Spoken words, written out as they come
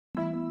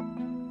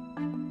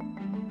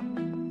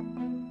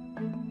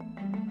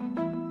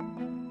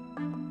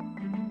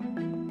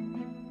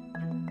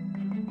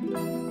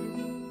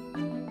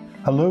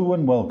Hello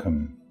and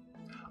welcome.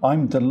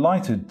 I'm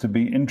delighted to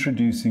be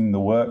introducing the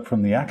work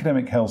from the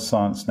Academic Health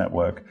Science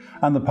Network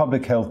and the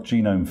Public Health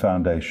Genome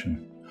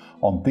Foundation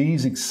on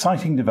these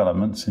exciting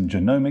developments in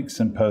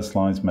genomics and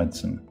personalised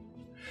medicine.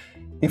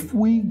 If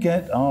we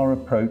get our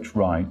approach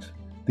right,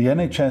 the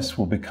NHS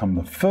will become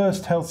the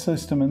first health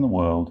system in the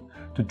world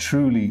to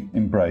truly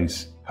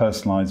embrace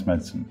personalised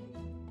medicine.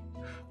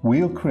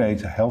 We'll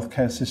create a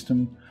healthcare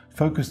system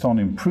focused on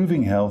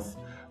improving health,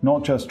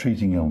 not just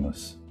treating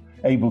illness,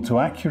 able to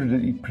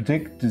accurately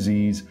predict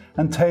disease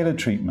and tailor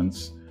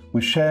treatments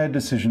with shared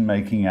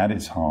decision-making at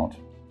its heart.